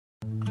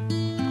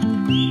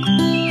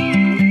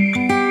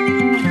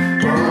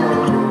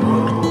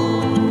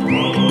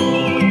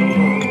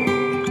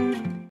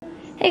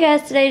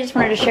guys, today I just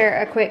wanted to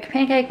share a quick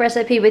pancake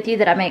recipe with you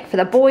that I make for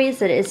the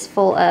boys. It is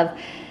full of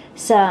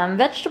some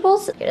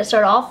vegetables. To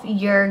start off,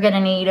 you're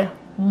gonna need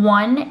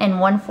 1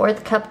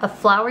 1/4 cup of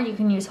flour. You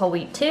can use whole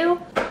wheat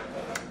too.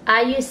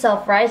 I use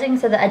self-rising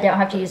so that I don't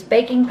have to use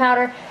baking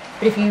powder,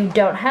 but if you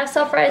don't have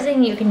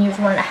self-rising, you can use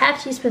 1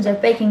 1/2 teaspoons of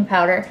baking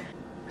powder.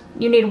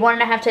 You need 1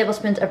 1/2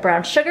 tablespoons of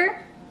brown sugar.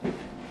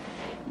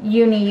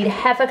 You need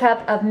 1/2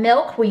 cup of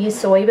milk. We use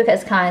soy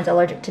because Kyan's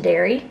allergic to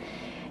dairy.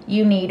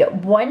 You need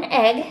 1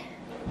 egg.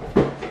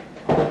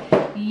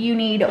 You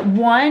need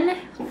 1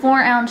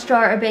 4-ounce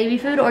jar of baby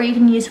food, or you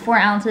can use 4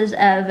 ounces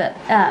of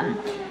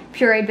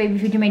pureed baby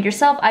food you made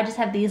yourself. I just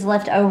have these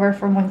left over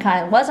from when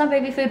Kyan was on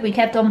baby food. We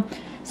kept them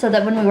so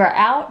that when we were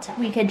out,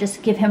 we could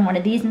just give him one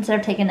of these instead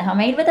of taking the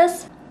homemade with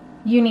us.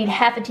 You need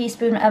 1/2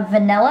 teaspoon of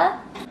vanilla.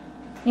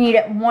 You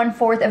need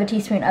 1/4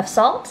 teaspoon of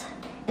salt.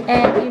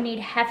 And you need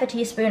 1/2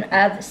 teaspoon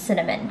of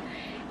cinnamon.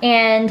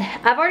 And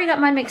I've already got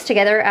mine mixed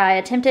together. I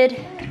attempted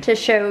to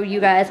show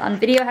you guys on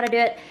video how to do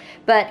it,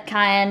 but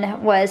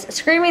Kyan was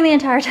screaming the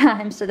entire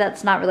time, so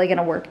that's not really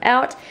gonna work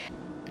out.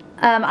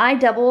 I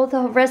double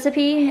the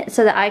recipe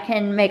so that I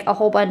can make a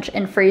whole bunch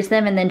and freeze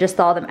them and then just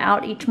thaw them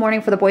out each morning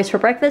for the boys for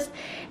breakfast.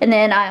 And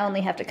then I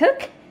only have to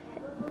cook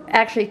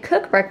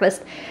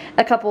breakfast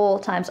a couple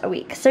times a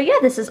week. So yeah,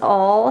 this is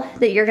all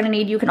that you're gonna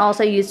need. You can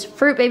also use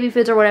fruit baby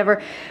foods or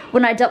whatever.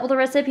 When I double the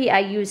recipe, I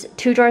use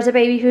 2 jars of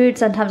baby food.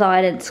 Sometimes I'll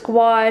add in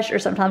squash, or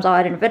sometimes I'll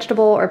add in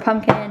vegetable or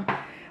pumpkin,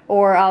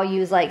 or I'll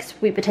use like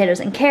sweet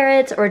potatoes and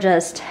carrots, or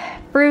just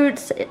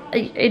fruits.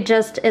 It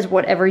just is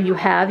whatever you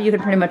have. You can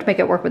pretty much make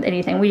it work with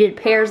anything. We did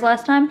pears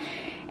last time,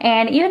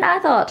 and even I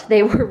thought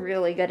they were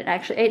really good and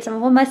actually ate some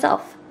of them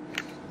myself.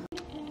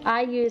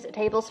 I use a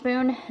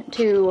tablespoon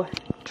to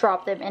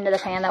drop them into the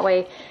pan. That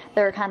way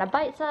they're kind of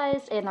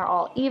bite-sized and they're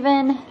all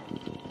even.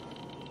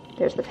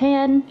 There's the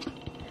pan.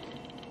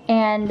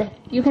 And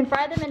you can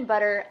fry them in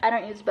butter. I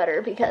don't use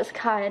butter because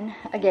Kyan,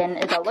 again,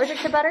 is allergic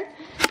to butter.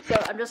 So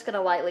I'm just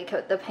gonna lightly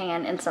coat the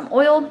pan in some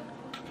oil.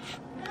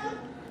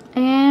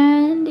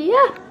 And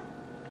yeah.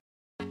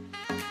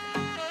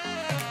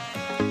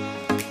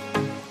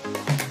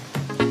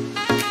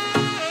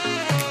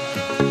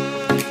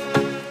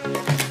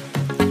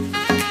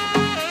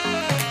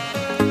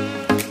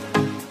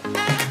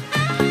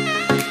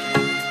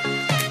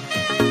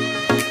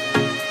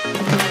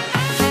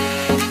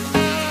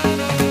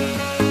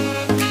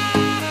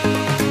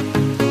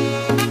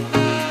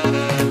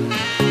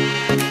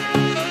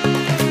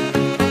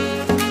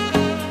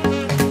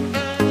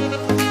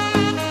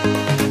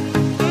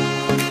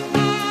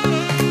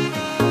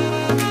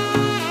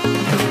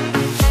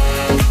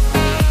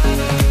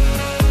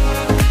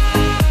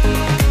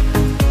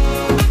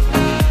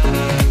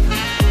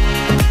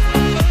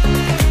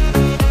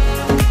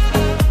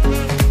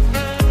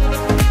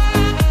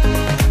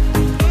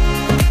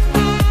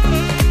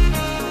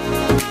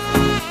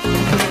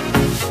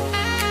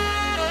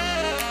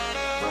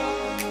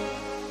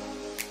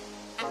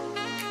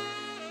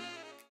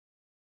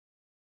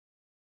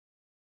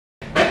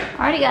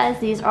 Alrighty guys,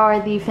 these are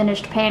the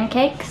finished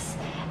pancakes.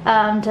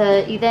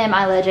 To eat them,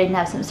 I let Jaden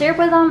have some syrup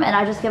with them, and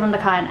I just give them to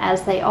Kyan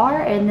as they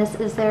are, and this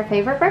is their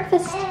favorite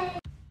breakfast.